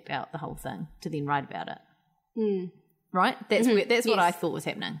method act out the whole thing to then write about it. Right? That's what I thought was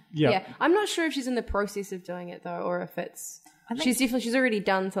happening. Yeah. I'm not sure if she's in the process of doing it though, or if it's she's already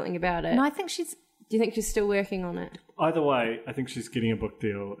done something about it. No, I think she's. Do you think she's still working on it? Either way, I think she's getting a book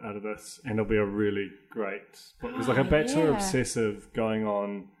deal out of this, and it'll be a really great book. There's like a Bachelor obsessive going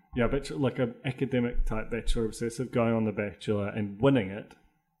on, like an academic type Bachelor obsessive going on The Bachelor and winning it,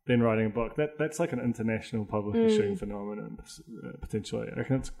 then writing a book. That's like an international publishing phenomenon, potentially. I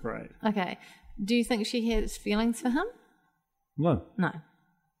reckon it's great. Okay. Do you think she has feelings for him? No. No.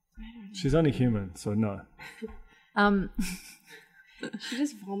 She's only human, so no. She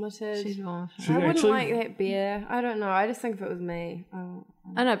just vomited. She's vomited. I wouldn't like that beer. I don't know. I just think if it was me.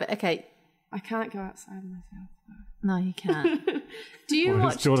 I know, but okay. I can't go outside myself. No, you can't. Do you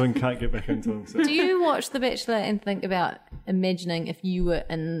watch... Jordan can't get back into himself. Do you watch The Bachelor and think about imagining if you were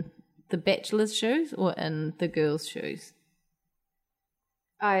in the Bachelor's shoes or in the girl's shoes?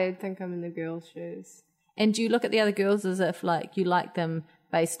 I think I'm in the girl's shoes. And do you look at the other girls as if you like them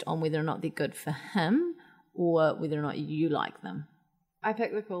based on whether or not they're good for him or whether or not you like them? I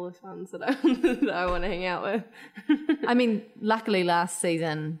pick the coolest ones that I want to hang out with. I mean, luckily last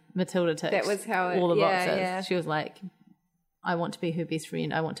season Matilda ticked that was how all the boxes. Yeah. She was like, I want to be her best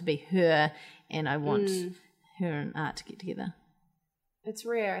friend, I want to be her, and I want her and Art to get together. It's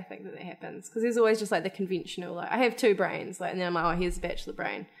rare, I think, that happens, because there's always just the conventional, I have two brains, and then I'm like, oh, here's the Bachelor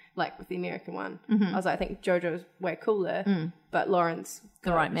brain, with the American one. I was like, I think JoJo's way cooler, but Lauren's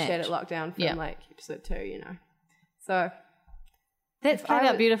the right match. She had it locked down from episode 2, So that's played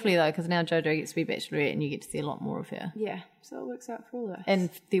out beautifully though, because now JoJo gets to be Bachelorette and you get to see a lot more of her. Yeah, so it works out for all of us.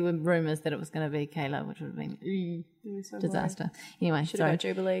 And there were rumours that it was going to be Kayla, which would have been so disaster. Anyway, should have got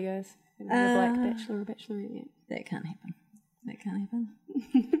Jubilee, guys. A black Bachelor or Bachelorette yet. That can't happen.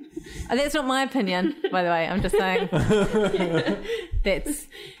 That's not my opinion, by the way. I'm just saying that's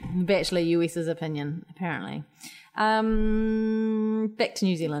Bachelor US's opinion, apparently. Back to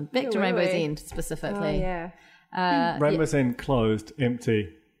New Zealand. Back to Rainbow's End, specifically. Oh, yeah. Rainbow's End closed, empty,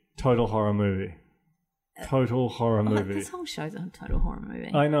 total horror movie. This whole show's a total horror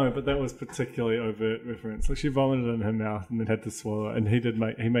movie. I know, but that was particularly overt reference. She vomited in her mouth and then had to swallow it, and he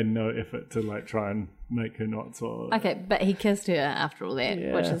made no effort to try and make her not swallow it. Okay, but he kissed her after all that,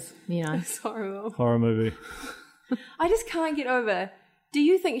 which is It's horrible. Horror movie. I just can't get over. Do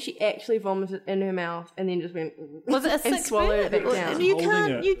you think she actually vomited in her mouth and then just went? Was it a and sick swallowed it back down? You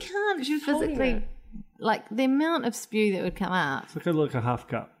can't. She was physically, the amount of spew that would come out. It's like a half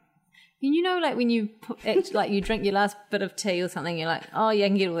cup. When you you drink your last bit of tea or something, you're like, oh yeah, I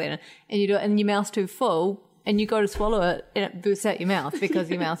can get all that, and you do it, and your mouth's too full, and you go to swallow it, and it bursts out your mouth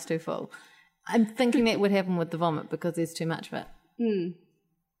because your mouth's too full. I'm thinking that would happen with the vomit because there's too much of it.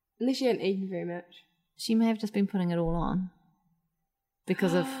 Unless she hadn't eaten very much. She may have just been putting it all on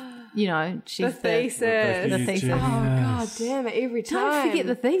because of she's the thesis. The thesis. Oh god damn it! Every time. Don't forget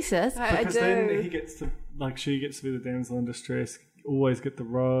the thesis. I do. Then he gets to she gets to be the damsel in distress. Always get the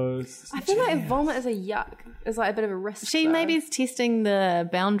rose. I feel like vomit is a yuck. It's a bit of a risk. She maybe is testing the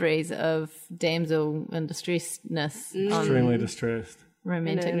boundaries of damsel in distressness. Extremely distressed.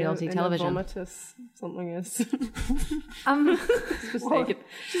 Romantic reality television. Vomitous something is.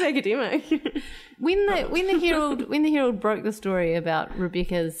 She's academic. When the Herald broke the story about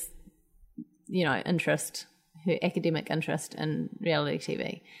Rebecca's, interest, her academic interest in reality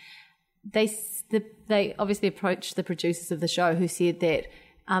TV, they obviously approached the producers of the show, who said that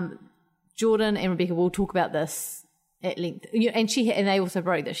Jordan and Rebecca will talk about this at length, and they also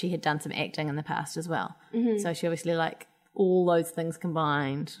broke that she had done some acting in the past as well. So she obviously all those things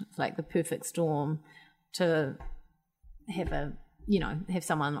combined, the perfect storm to have have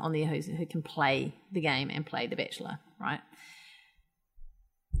someone on there who can play the game and play The Bachelor, right?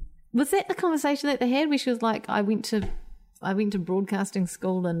 Was that the conversation that they had where she was like, I went to broadcasting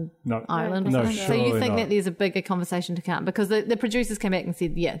school in Ireland or something? So you think that there's a bigger conversation to come? Because the producers came back and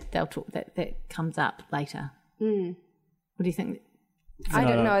said, yeah, they'll talk, that comes up later. What do you think? I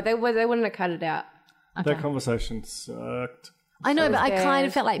don't know. They wouldn't have cut it out. Okay. That conversation sucked. I know, So but I bad. kind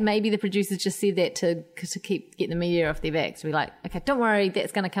of felt like maybe the producers just said that to get the media off their backs. To be like, okay, don't worry,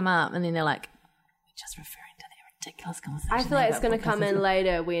 that's going to come up. And then they're like, we're just referring to that ridiculous conversation. I feel like it's about going to come podcasting. in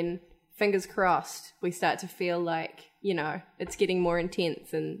later when, fingers crossed, we start to feel like, you know, it's getting more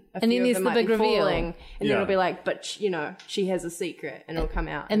intense and a And few then of there's them the might big be reveal. falling. And then Yeah. it'll be like, but, you know, she has a secret and it'll come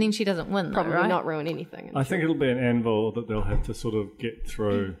out. And then she doesn't win, though, probably right? not ruin anything. I think it'll be an anvil that they'll have to sort of get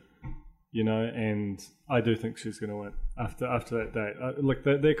through, you know, and I do think she's going to win after that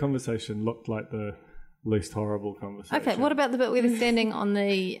date. Their conversation looked like the least horrible conversation. Okay, what about the bit where they're standing on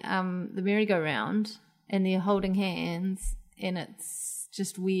the merry-go-round and they're holding hands and it's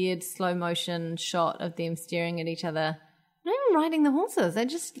just weird slow motion shot of them staring at each other? Not even riding the horses. They're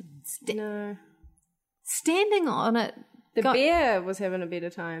just No. standing on it. The bear was having a better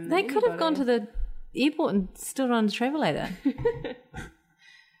time. They could have gone to the airport and stood on the travelator.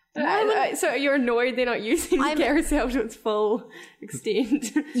 So you're annoyed they're not using the carousel to its full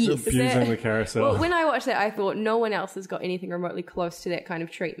extent? Yes. Abusing the carousel. Well, when I watched that, I thought no one else has got anything remotely close to that kind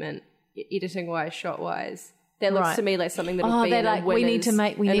of treatment, editing-wise, shot-wise. That looks Right. to me like something that would Oh, be they're in like, a we need to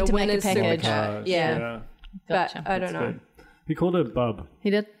make a winner's package. supercut. Yeah. Gotcha. But I don't know. He called her Bub. He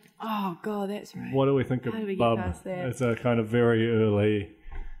did. Oh, God, that's right. What do we think of How do we get Bub? past that? It's a kind of very early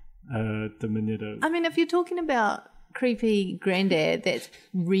diminutive. I mean, if you're talking about creepy granddad, that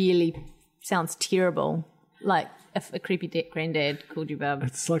really sounds terrible. Like if a creepy granddad called you Bub.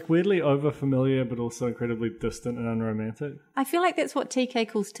 It's like weirdly over familiar, but also incredibly distant and unromantic. I feel like that's what TK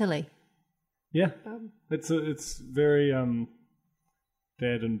calls Tilly. Yeah, it's very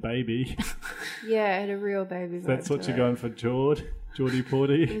dad and baby. Yeah, it had a real baby vibe. That's what to you're it. going for, Geordie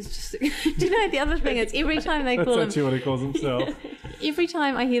Porty. It's just Do you know the other thing is every time they That's call him, actually what he calls himself. every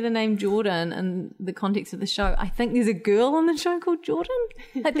time I hear the name Jordan in the context of the show, I think there's a girl on the show called Jordan.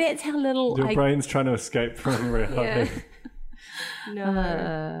 Like that's how little Your I. brain's trying to escape from reality. yeah.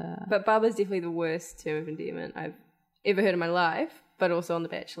 No. But Bubba's definitely the worst term of endearment I've ever heard in my life, but also on The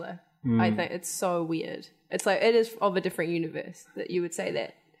Bachelor. I think it's so weird. It's like it is of a different universe that you would say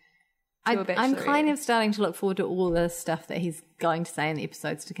that. to a I'm Bachelorette. kind of starting to look forward to all the stuff that he's going to say in the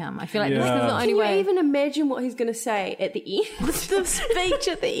episodes to come. I feel like this is Yeah. the only Can you way. even imagine what he's going to say at the end? The speech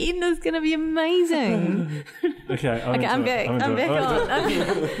at the end is going to be amazing. Okay, Okay, I'm back. I'm back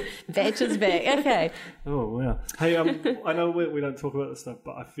on. Batch is back. Okay. Oh wow! Hey, I know we don't talk about this stuff,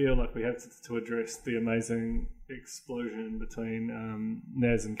 but I feel like we have to address the amazing explosion between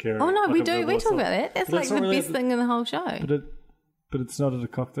Naz and Kerry. Oh no, we Like a do. real We talk whistle. about that. That's But like it's the not really best thing in the whole show. But it's not at a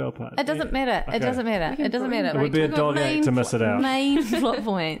cocktail party. It doesn't matter. Okay. It doesn't matter. It doesn't matter. It would We be a talk about dog act main to miss it out. Main plot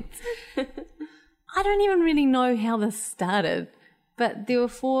points. I don't even really know how this started, but there were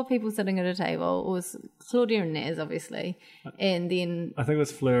 4 people sitting at a table. It was Claudia and Naz, obviously, and then I think it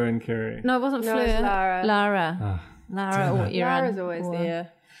was Fleur and Kerry. no, it wasn't No, Fleur. it's Lara. Lara or Erin. Lara's always or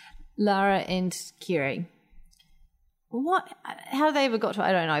there. Lara and Kerry. What? How they ever got to it,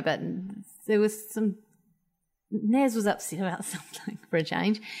 I don't know, but there was some. Naz was upset about something for a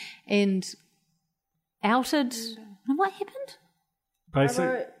change, and outed. What happened?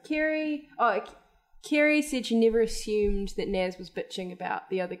 Basically, Kerry said she never assumed that Naz was bitching about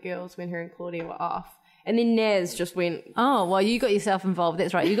the other girls when her and Claudia were off. And then Naz just went, Oh, well, you got yourself involved.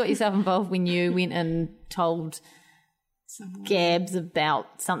 That's right. You got yourself involved when you went and told Gabs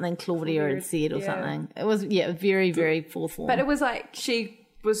about something Claudia had said or yeah. something. It was, very, very forthform. but it was like she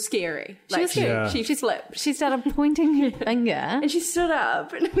was scary. Like, was scary. Yeah. She flipped. She started pointing her finger. And she stood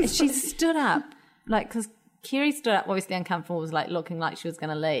up. And it was She stood up, like, because Kerry stood up, obviously uncomfortable, was like looking like she was going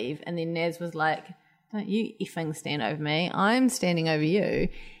to leave. And then Naz was like, don't you effing stand over me. I'm standing over you.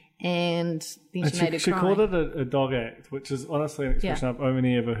 And then she made her she cry. called it a dog act, which is honestly an expression I've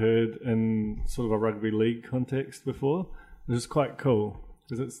only ever heard in sort of a rugby league context before. Which is quite cool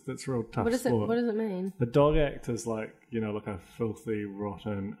because that's real tough what does sport. it mean? The dog act is like, like a filthy,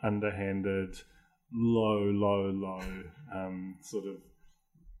 rotten, underhanded, low, sort of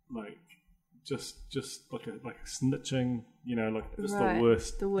like just like a snitching, like just Right.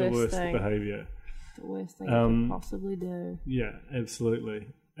 the worst thing. behaviour. The worst thing you can possibly do. Yeah, absolutely.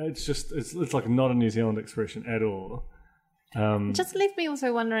 It's like not a New Zealand expression at all. Just left me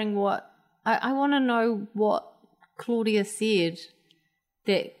also wondering what I want to know what Claudia said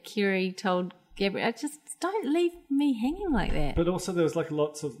that Kerry told Gabriel. I just don't leave me hanging like that. But also there was like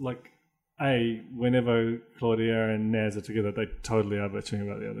lots of like whenever Claudia and Naz are together, they totally are bitching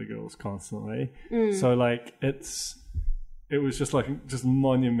about the other girls constantly. So like it was just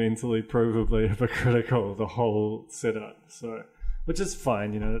monumentally, provably hypocritical, the whole setup. So, which is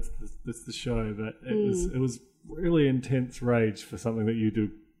fine, that's the show. But it was really intense rage for something that you do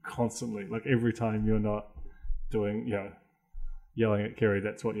constantly, like every time you're not doing, yelling at Kerry,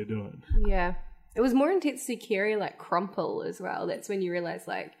 that's what you're doing. Yeah. It was more intense to see Kerry like crumple as well. That's when you realise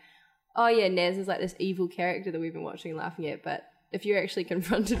like, oh yeah, Naz is like this evil character that we've been watching and laughing at, but if you're actually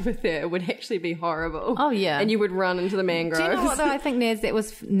confronted with her, it would actually be horrible. Oh, yeah. And you would run into the mangroves. Do you know what, though? I think that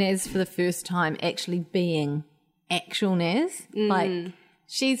was Naz for the first time actually being actual Naz. Like,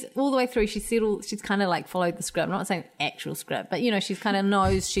 she's all the way through, she's kind of like followed the script. I'm not saying actual script, but, you know, she's kind of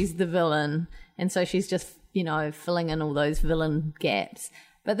knows she's the villain. And so she's just, you know, filling in all those villain gaps.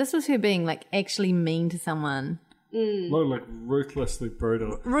 But this was her being, like, actually mean to someone. Like ruthlessly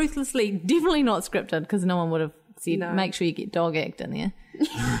brutal. Ruthlessly, definitely not scripted, because no one would have said, make sure you get dog act in there.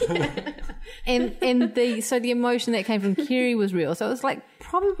 and the emotion that came from Kerry was real. So it was like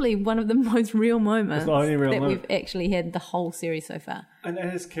probably one of the most real moments we've actually had the whole series so far. And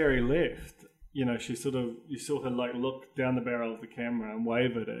as Kerry left, you know, you saw her like look down the barrel of the camera and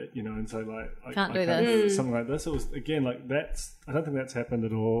wave at it, you know, and say like, I can't do this. Something like this. It was, again, like I don't think that's happened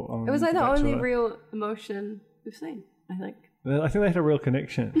at all. It was like the Bachelor. only real emotion we've seen, I think. I think they had a real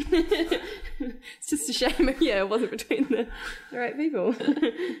connection. It's just a shame, it wasn't between the right people. So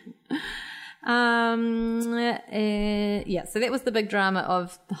that was the big drama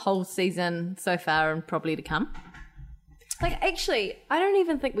of the whole season so far and probably to come. Like, actually, I don't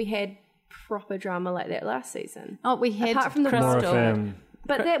even think we had proper drama like that last season. Oh, we had apart from the Crystal.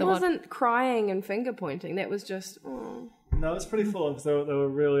 But that wasn't crying and finger pointing. That was just, oh. No, it was pretty full on because they were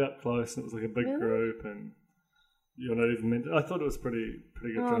really up close and it was like a big group and you're not even meant to. I thought it was pretty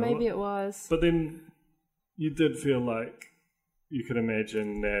good drama. Maybe it was. But then you did feel like you could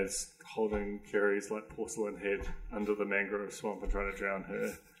imagine Naz holding Kerry's like porcelain head under the mangrove swamp and trying to drown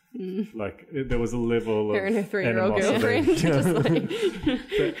her. Like there was a level her of and her 3-year-old animosity. girlfriend. Just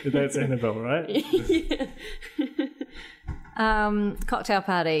like... That's Annabelle, right? Yeah. Cocktail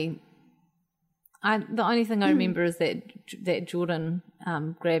party. The only thing I remember is that Jordan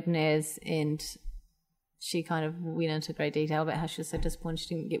grabbed Naz and she kind of went into great detail about how she was so disappointed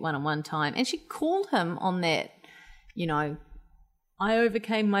she didn't get one-on-one time. And she called him on that, you know, I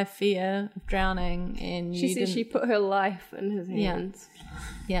overcame my fear of drowning and she said she put her life in his hands.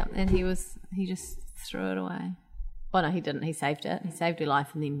 Yeah, and he just threw it away. Well, no, he didn't. He saved it. He saved her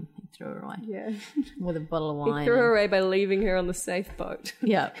life and then he threw her away. Yeah. With a bottle of wine. He threw her away by leaving her on the safe boat.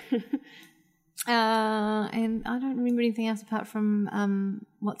 Yeah. And I don't remember anything else apart from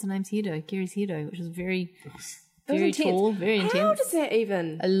what's her name's hairdo, Kerry's hairdo, which was very tall, very intense. How does that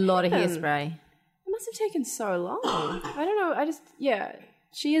even? A lot of happen? hairspray. It must have taken so long. I don't know.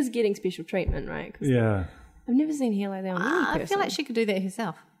 She is getting special treatment, right? Yeah. I've never seen hair like that on any person. I feel like she could do that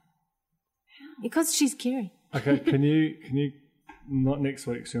herself. Because she's Kerry. Okay, can you not next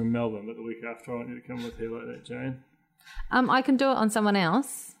week, so you're in Melbourne, but the week after I want you to come with hair like that, Jane? I can do it on someone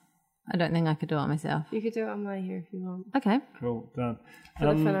else. I don't think I could do it myself. You could do it on my hair if you want. Okay. Cool, done.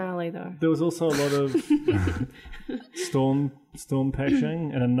 For the finale, though. There was also a lot of storm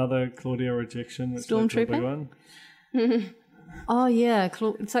patching and another Claudia rejection. Which Stormtrooper? Oh, yeah.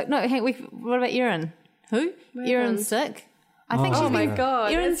 So, no, what about Erin? Who? Erin's sick. I think she's my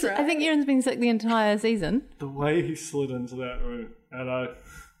God. Erin's, that's right. I think Erin's been sick the entire season. The way he slid into that room, and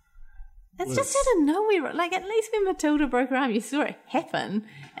it's just out of nowhere. Like, at least when Matilda broke her arm, you saw it happen.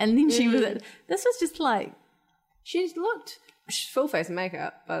 And then she was... This was just like... She looked full face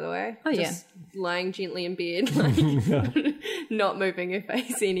makeup, by the way. Oh, just lying gently in bed, like not moving her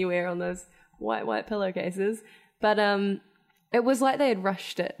face anywhere on those white pillowcases. But it was like they had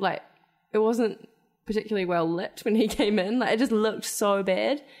rushed it. Like, it wasn't particularly well lit when he came in. Like, it just looked so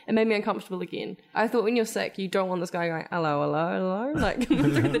bad. It made me uncomfortable again. I thought when you're sick, you don't want this guy going, hello, like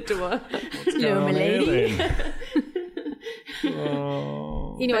coming through the door. Hello, my lady.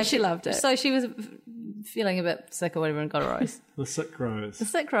 Anyway, she loved it. So she was feeling a bit sick or whatever and got a rose. the sick rose. The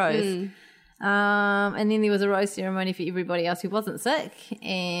sick rose. And then there was a rose ceremony for everybody else who wasn't sick,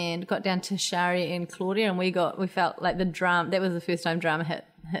 and got down to Shari and Claudia, and we felt like the drama. That was the first time drama hit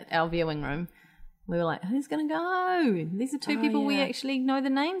our viewing room. We were like, who's going to go? These are two people we actually know the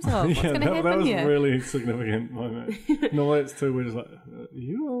names of. What's going to happen that was here? a really significant moment. No, it's two. We're just like,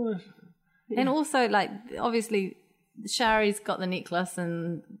 you all. And also, like, obviously, Shari's got the necklace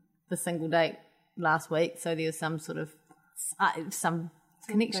and the single date last week, so there was some sort of some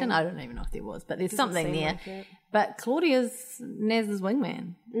connection. I don't even know if there was, but there's something there. Like but Claudia's Naz's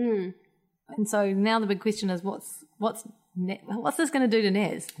wingman, and so now the big question is, what's this going to do to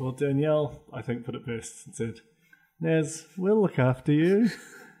Naz? Well, Danielle, I think, put it best and said, Naz, we'll look after you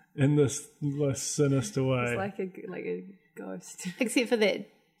in this most sinister way. It's like a ghost. Except for that,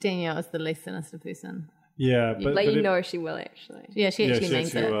 Danielle is the least sinister person. Yeah, but Like, but you know she will actually. Yeah, she actually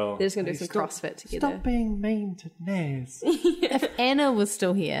means it. will. They're just going to do some CrossFit together. Stop being mean to Naz. If Anna was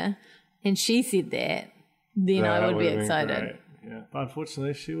still here and she said that, then I would be would've been excited. great. Yeah, but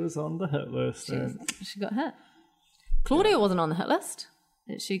unfortunately, she was on the hit list. She got hit. Claudia wasn't on the hit list.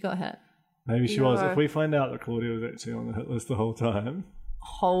 She got hit. Maybe she was. If we find out that Claudia was actually on the hit list the whole time.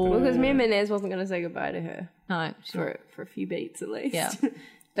 Well, because remember, Naz wasn't going to say goodbye to her No, for a few beats at least. Yeah.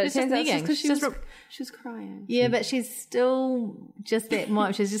 But She's it turns just out it's negging. because She's she was crying. Yeah, but she's still just that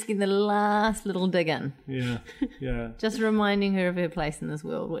much. She's just getting the last little dig in. Yeah, yeah. Just reminding her of her place in this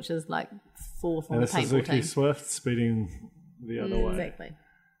world, which is like fourth on And the it's paintball Suzuki team. Swift speeding the other way. Exactly.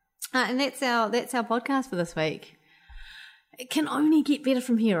 And that's our podcast for this week. It can only get better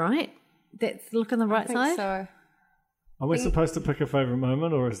from here, right? That's look on the right I think side. so. Are we supposed to pick a favourite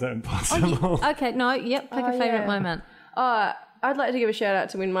moment, or is that impossible? Okay, no, yep. Pick a favorite moment. I'd like to give a shout out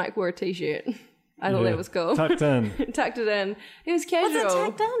to when Mike wore a t-shirt. I thought that was cool. Tucked in. Tucked it in. It was casual. Was it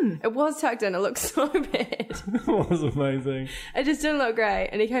tucked in? It was tucked in. It looked so bad. It was amazing. It just didn't look great.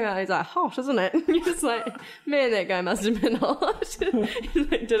 And he came out and he's like, hot, isn't it? And you're just like, man, that guy must have been hot. He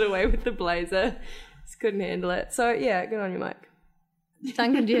like, did away with the blazer. Just couldn't handle it. So, yeah, good on you, Mike.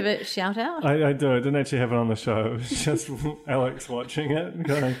 Duncan, do you have a shout out? I do. I didn't actually have it on the show. It was just Alex watching it and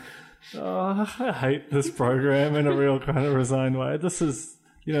going, oh, I hate this program in a real kind of resigned way. This is,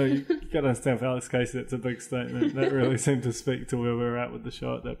 you got to understand for Alex Casey, it's a big statement. That really seemed to speak to where we were at with the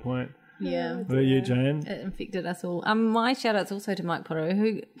show at that point. Yeah. What about you, Jane? It infected us all. My shout out's also to Mike Potter,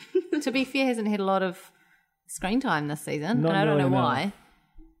 who, to be fair, hasn't had a lot of screen time this season. Not and I don't know really, no. why.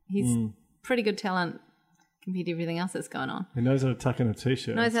 He's pretty good talent compared to everything else that's going on. He knows how to tuck in a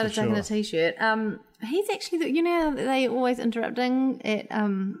t-shirt. Knows how to tuck in a t-shirt. He's actually, they always interrupting at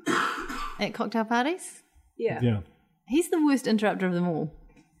cocktail parties. Yeah. He's the worst interrupter of them all.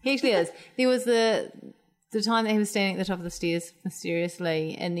 He actually is. There was the time that he was standing at the top of the stairs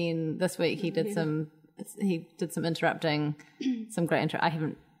mysteriously, and then this week he did some interrupting, some great I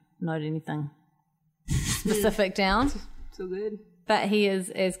haven't noted anything specific down. It's all good. But he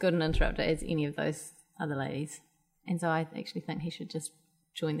is as good an interrupter as any of those other ladies. And so I actually think he should just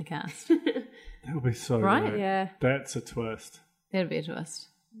join the cast. That would be so Right? great. Yeah. That's a twist. That'd be a twist.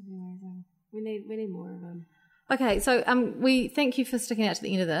 Amazing. We need more of them. Okay, so we thank you for sticking out to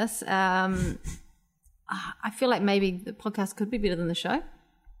the end of this. I feel like maybe the podcast could be better than the show.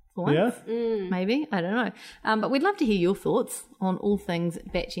 For once. Yeah? Maybe, I don't know. But we'd love to hear your thoughts on all things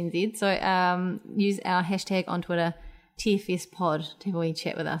Batch NZ. So use our hashtag on Twitter, TFSPod, to have a wee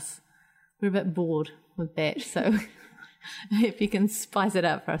chat with us. We're a bit bored with Batch, so if you can spice it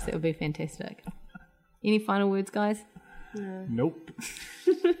up for us, that would be fantastic. Any final words, guys? Nope.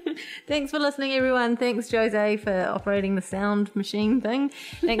 Thanks for listening, everyone. Thanks, Jose, for operating the sound machine thing.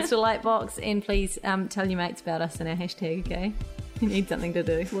 Thanks to Lightbox, and please tell your mates about us and our hashtag, okay? You need something to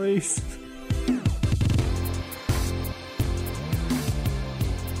do. Please.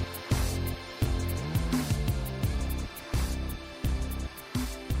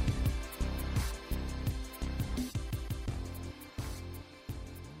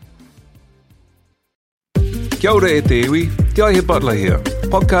 Kia ora e te iwi, Te Aihe Butler here,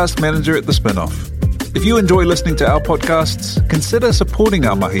 podcast manager at The Spinoff. If you enjoy listening to our podcasts, consider supporting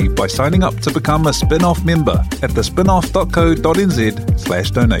our mahi by signing up to become a Spinoff member at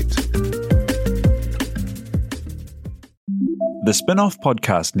thespinoff.co.nz/donate. The Spinoff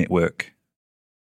Podcast Network.